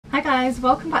Hi guys,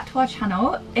 welcome back to our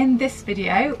channel. In this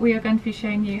video we are going to be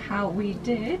showing you how we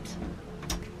did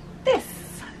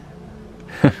this.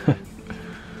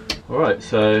 Alright,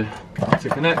 so to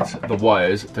connect the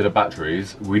wires to the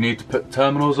batteries we need to put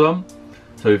terminals on.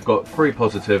 So we've got 3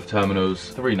 positive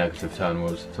terminals, 3 negative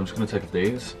terminals. So I'm just going to take off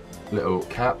these little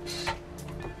caps.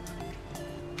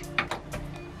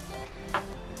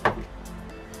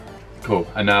 Cool,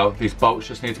 and now these bolts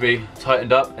just need to be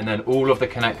tightened up, and then all of the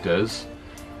connectors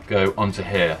go onto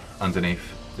here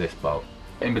underneath this bolt.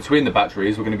 In between the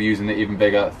batteries we're going to be using the even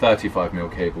bigger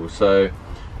 35mm cable. So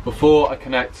before I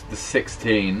connect the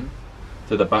 16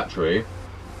 to the battery,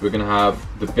 we're going to have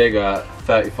the bigger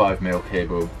 35mm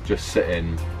cable just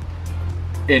sitting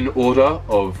in order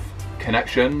of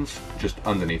connections just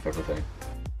underneath everything.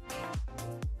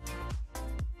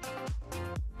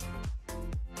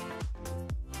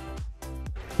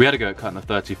 We had to go at cutting the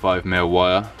 35mm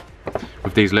wire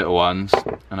with these little ones,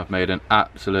 and I've made an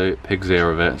absolute pig's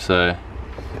ear of it, so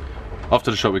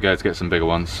after the shop we go to get some bigger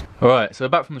ones. Alright, so we're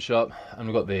back from the shop and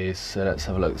we've got these, so let's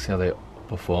have a look, see how they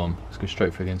perform. Let's go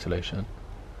straight through the insulation.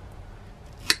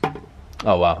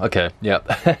 Oh wow, okay, yep.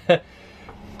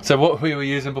 So what we were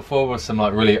using before was some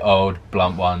like really old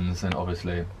blunt ones, and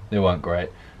obviously they weren't great.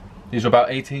 These are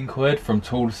about 18 quid from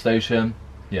Tool Station.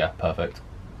 Yeah, perfect.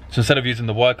 So instead of using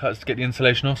the wire cuts to get the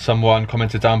insulation off, someone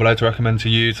commented down below to recommend to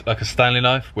use like a Stanley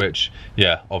knife, which,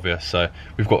 yeah, obvious. So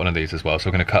we've got one of these as well. So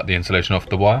we're going to cut the insulation off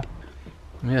the wire.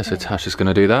 Yeah, so Tash is going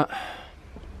to do that.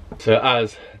 So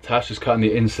as Tash is cutting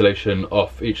the insulation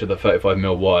off each of the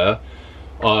 35mm wire,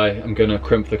 I am going to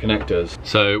crimp the connectors.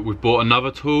 So we've bought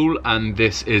another tool, and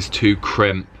this is to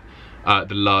crimp the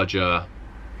larger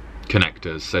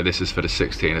connectors. So this is for the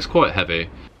 16. It's quite heavy.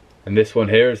 And this one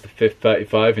here is the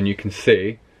 35, and you can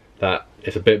see that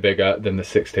it's a bit bigger than the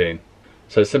 16.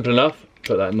 So it's simple enough,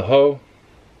 put that in the hole,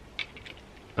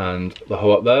 and the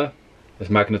hole up there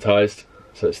is magnetized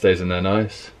so it stays in there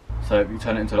nice. So you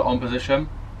turn it into the on position,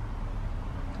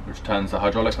 which turns the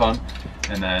hydraulic on,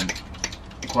 and then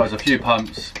requires a few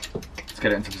pumps to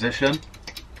get it into position,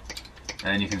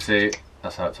 and you can see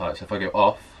that's how it's tight. So if I go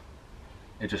off,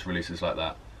 it just releases like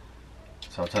that.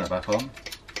 So I'll turn it back on,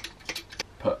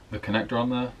 put the connector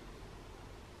on there.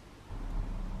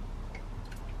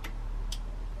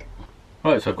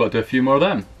 Right, so I've got to do a few more of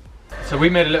them. So we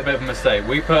made a little bit of a mistake.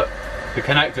 We put the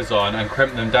connectors on and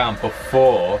crimped them down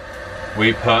before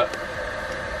we put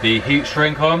the heat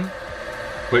shrink on,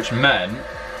 which meant,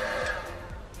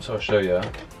 so I'll show you,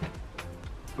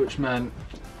 which meant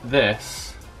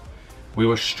this, we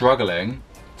were struggling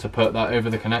to put that over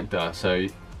the connector. So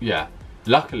yeah,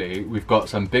 luckily we've got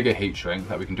some bigger heat shrink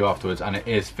that we can do afterwards, and it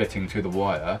is fitting to the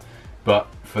wire. But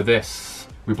for this,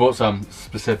 we bought some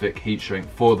specific heat shrink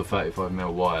for the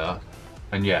 35mm wire,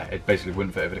 and yeah, it basically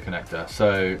wouldn't fit over the connector.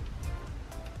 So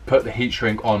put the heat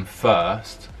shrink on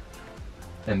first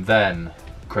and then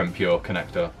crimp your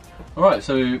connector. Alright,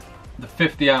 so the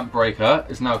 50 amp breaker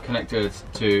is now connected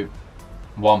to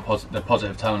the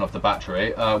positive terminal of the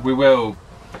battery. We will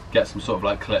get some sort of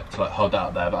like clip to like hold that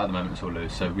up there, but at the moment it's all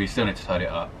loose, so we still need to tidy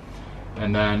it up.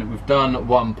 And then we've done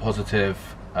one positive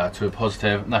to a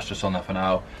positive, and that's just on there for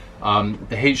now.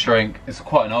 The heat shrink is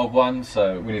quite an old one,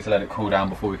 so we need to let it cool down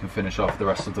before we can finish off the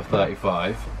rest of the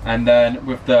 35. And then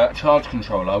with the charge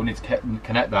controller, we need to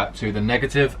connect that to the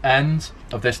negative end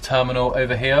of this terminal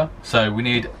over here. So we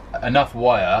need enough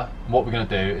wire. What we're going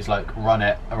to do is like run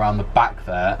it around the back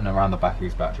there and around the back of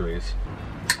these batteries.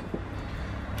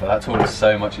 But that tool is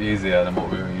so much easier than what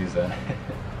we were using.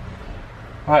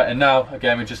 Right, and now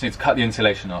again we just need to cut the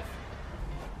insulation off.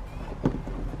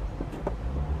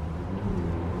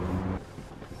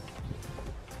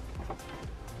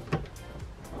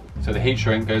 So the heat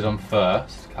shrink goes on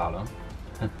first, Callum,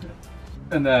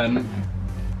 and then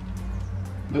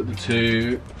put the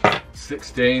 2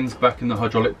 16s back in the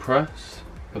hydraulic press,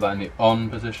 put that in the on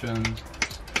position,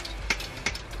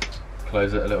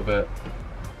 close it a little bit.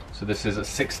 So this is a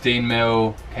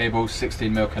 16mm cable,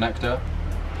 16mm connector.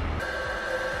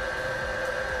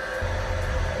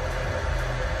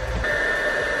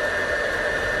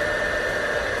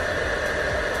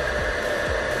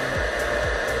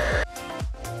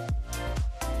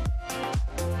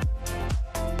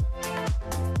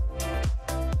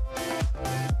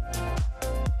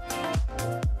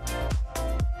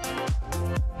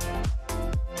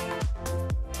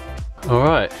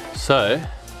 Alright, so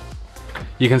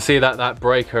you can see that that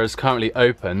breaker is currently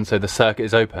open, so the circuit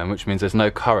is open, which means there's no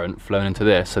current flowing into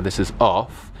this, so this is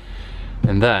off.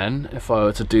 And then if I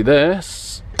were to do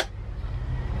this,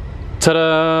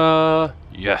 ta-da!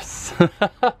 Yes!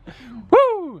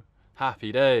 Woo!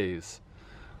 Happy days.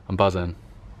 I'm buzzing.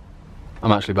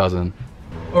 I'm actually buzzing.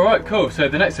 Alright, cool. So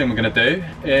the next thing we're going to do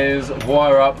is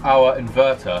wire up our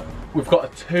inverter. We've got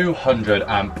a 200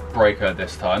 amp breaker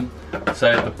this time.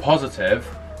 So the positive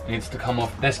needs to come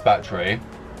off this battery,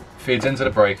 feeds into the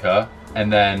breaker,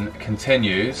 and then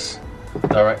continues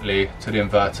directly to the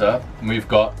inverter. And we've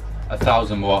got a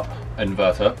 1000 watt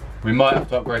inverter. We might have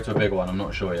to upgrade to a bigger one, I'm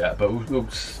not sure yet, but we'll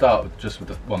start just with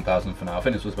the 1000 for now. I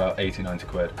think this was about 80-90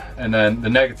 quid. And then the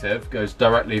negative goes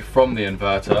directly from the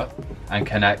inverter and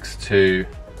connects to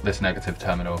this negative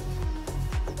terminal.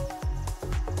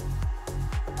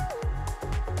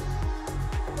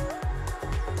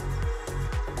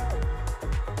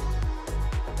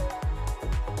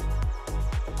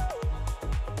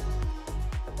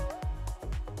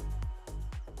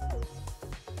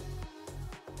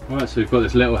 Right, so we've got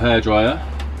this little hairdryer,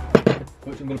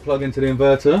 which I'm going to plug into the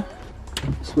inverter.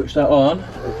 Switch that on.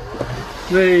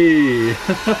 Whee!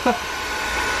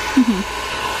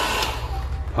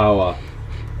 Power.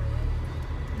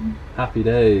 Happy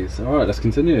days. Alright, let's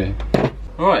continue.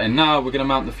 Alright, and now we're going to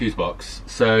mount the fuse box.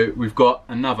 So we've got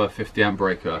another 50 amp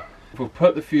breaker. We'll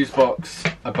put the fuse box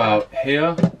about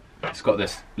here. It's got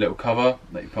this little cover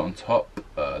that you put on top,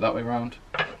 that way around.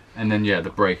 And then, yeah, the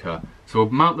breaker. So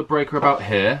we'll mount the breaker about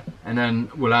here, and then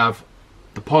we'll have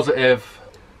the positive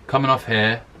coming off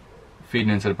here, feeding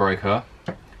into the breaker.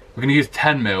 We're going to use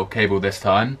 10mm cable this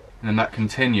time, and then that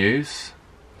continues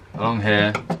along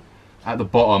here at the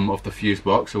bottom of the fuse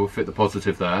box, so we'll fit the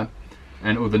positive there,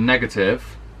 and all the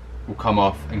negative will come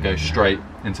off and go straight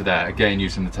into there, again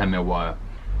using the 10mm wire.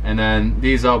 And then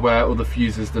these are where all the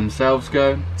fuses themselves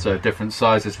go, so different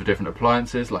sizes for different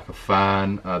appliances like a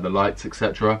fan, the lights,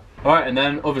 etc. Alright, and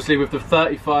then obviously with the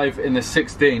 35 in the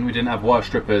 16 we didn't have wire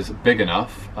strippers big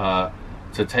enough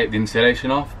to take the insulation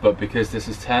off, but because this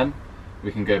is 10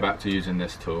 we can go back to using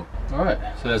this tool. Alright,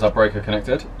 so there's our breaker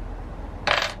connected.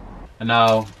 And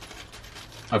now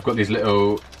I've got these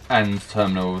little end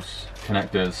terminals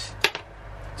connectors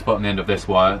to put on the end of this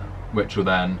wire, which will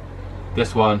then,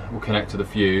 this one will connect to the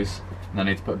fuse, and I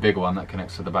need to put a bigger one that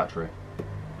connects to the battery.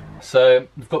 So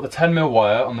we've got the 10mm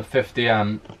wire on the 50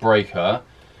 amp breaker,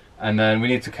 and then we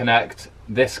need to connect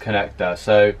this connector.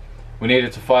 So we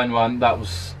needed to find one that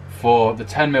was for the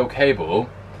 10mm cable,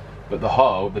 but the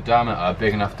hole, the diameter,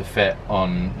 big enough to fit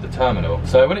on the terminal.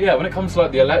 So when it comes to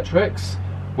like the electrics,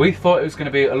 we thought it was going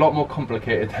to be a lot more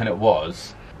complicated than it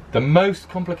was. The most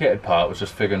complicated part was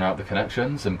just figuring out the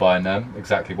connections and buying them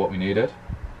exactly what we needed.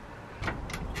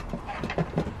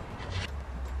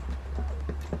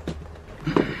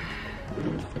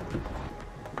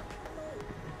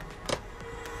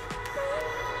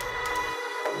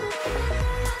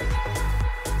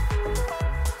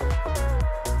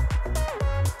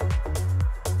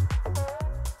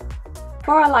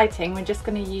 For our lighting, we're just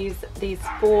going to use these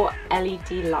 4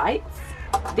 LED lights.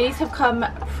 These have come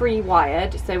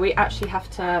pre-wired, so we actually have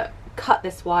to cut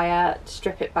this wire,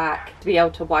 strip it back to be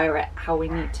able to wire it how we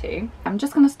need to. I'm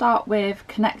just going to start with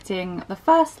connecting the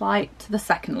first light to the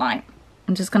second light.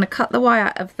 I'm just going to cut the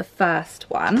wire of the first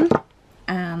one,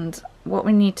 and what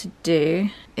we need to do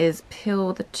is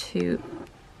peel the two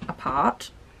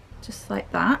apart, just like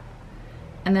that.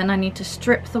 And then I need to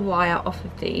strip the wire off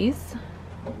of these.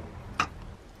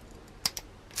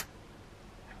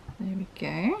 There we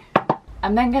go.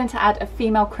 I'm then going to add a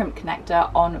female crimp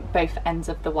connector on both ends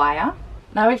of the wire.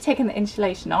 Now we've taken the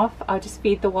insulation off, I'll just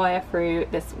feed the wire through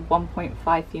this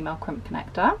 1.5 female crimp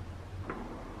connector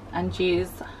and use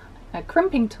a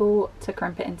crimping tool to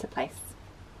crimp it into place.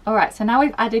 Alright, so now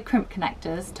we've added crimp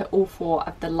connectors to all 4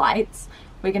 of the lights.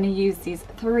 We're going to use these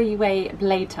 3-way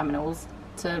blade terminals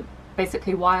to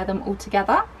basically wire them all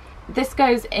together. This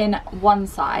goes in one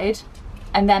side,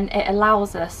 and then it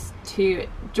allows us to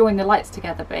join the lights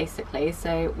together basically,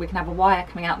 so we can have a wire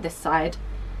coming out this side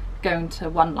going to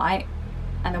one light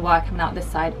and the wire coming out this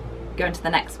side going to the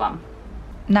next one.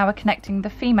 Now we're connecting the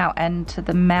female end to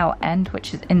the male end,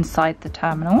 which is inside the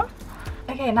terminal.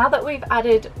 Okay, now that we've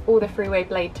added all the 3-way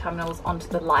blade terminals onto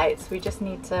the lights, we just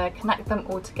need to connect them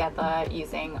all together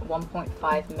using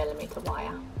 1.5mm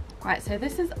wire. Right, so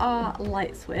this is our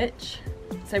light switch.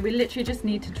 So we literally just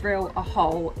need to drill a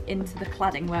hole into the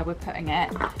cladding where we're putting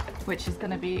it, which is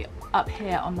going to be up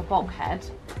here on the bulkhead.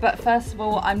 But first of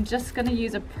all, I'm just going to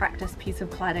use a practice piece of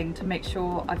cladding to make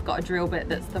sure I've got a drill bit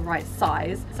that's the right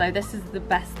size. So this is the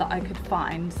best that I could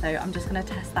find, so I'm just going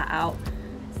to test that out,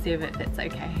 see if it fits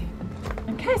okay.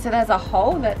 Okay, so there's a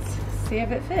hole, let's see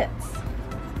if it fits.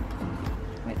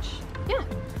 Which, yeah,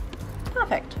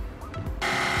 perfect.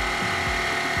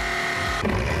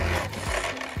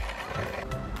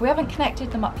 We haven't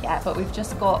connected them up yet, but we've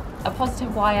just got a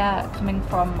positive wire coming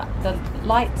from the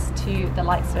lights to the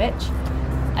light switch,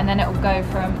 and then it will go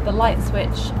from the light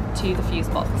switch to the fuse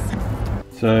box.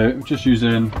 So I'm just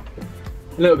using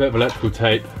a little bit of electrical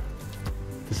tape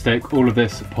to stick all of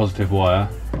this positive wire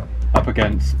up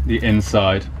against the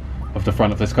inside of the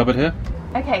front of this cupboard here.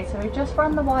 Okay, so we've just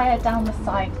run the wire down the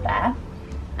side there,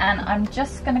 and I'm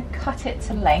just going to cut it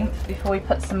to length before we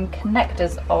put some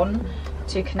connectors on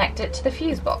to connect it to the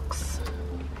fuse box.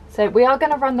 So we are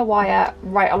going to run the wire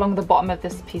right along the bottom of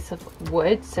this piece of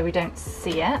wood so we don't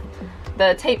see it.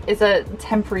 The tape is a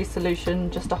temporary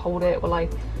solution just to hold it while I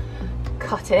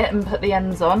cut it and put the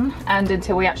ends on, and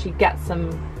until we actually get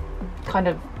some kind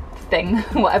of thing,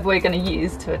 whatever we're going to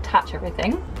use to attach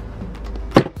everything.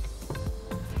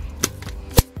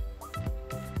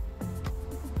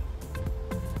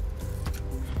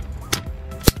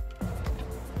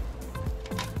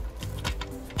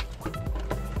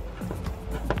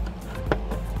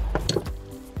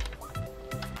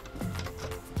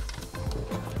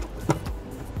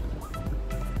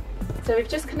 So we've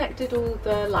just connected all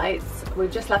the lights, we've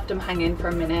just left them hanging for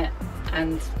a minute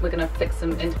and we're going to fix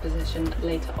them into position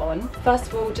later on. First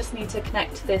of all, we just need to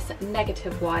connect this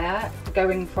negative wire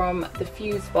going from the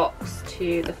fuse box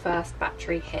to the first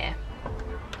battery here.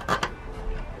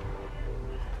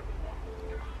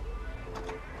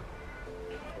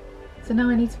 So now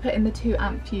I need to put in the 2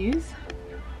 amp fuse.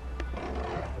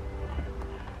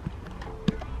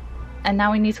 And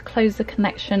now we need to close the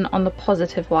connection on the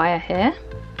positive wire here.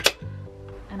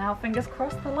 And now fingers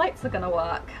crossed the lights are gonna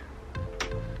work.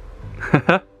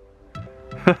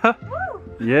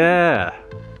 Yeah!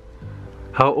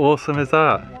 How awesome is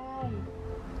that?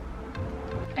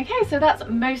 Yay. Okay, so that's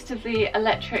most of the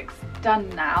electrics done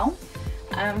now.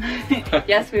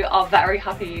 Yes, we are very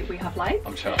happy we have lights.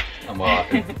 I'm chuffed, I'm well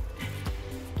happy.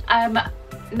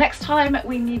 Next time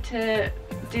we need to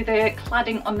do the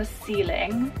cladding on the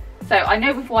ceiling. So I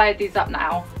know we've wired these up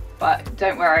now, but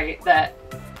don't worry, they're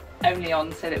only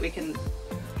on so that we can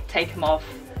take them off.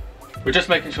 We're just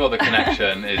making sure the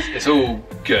connection is it's all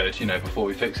good, you know, before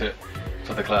we fix it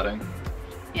for the cladding.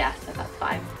 Yeah, so that's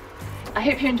fine. I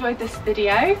hope you enjoyed this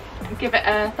video. Give it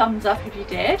a thumbs up if you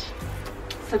did.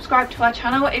 Subscribe to our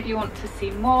channel if you want to see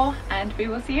more, and we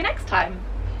will see you next time.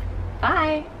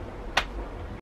 Bye!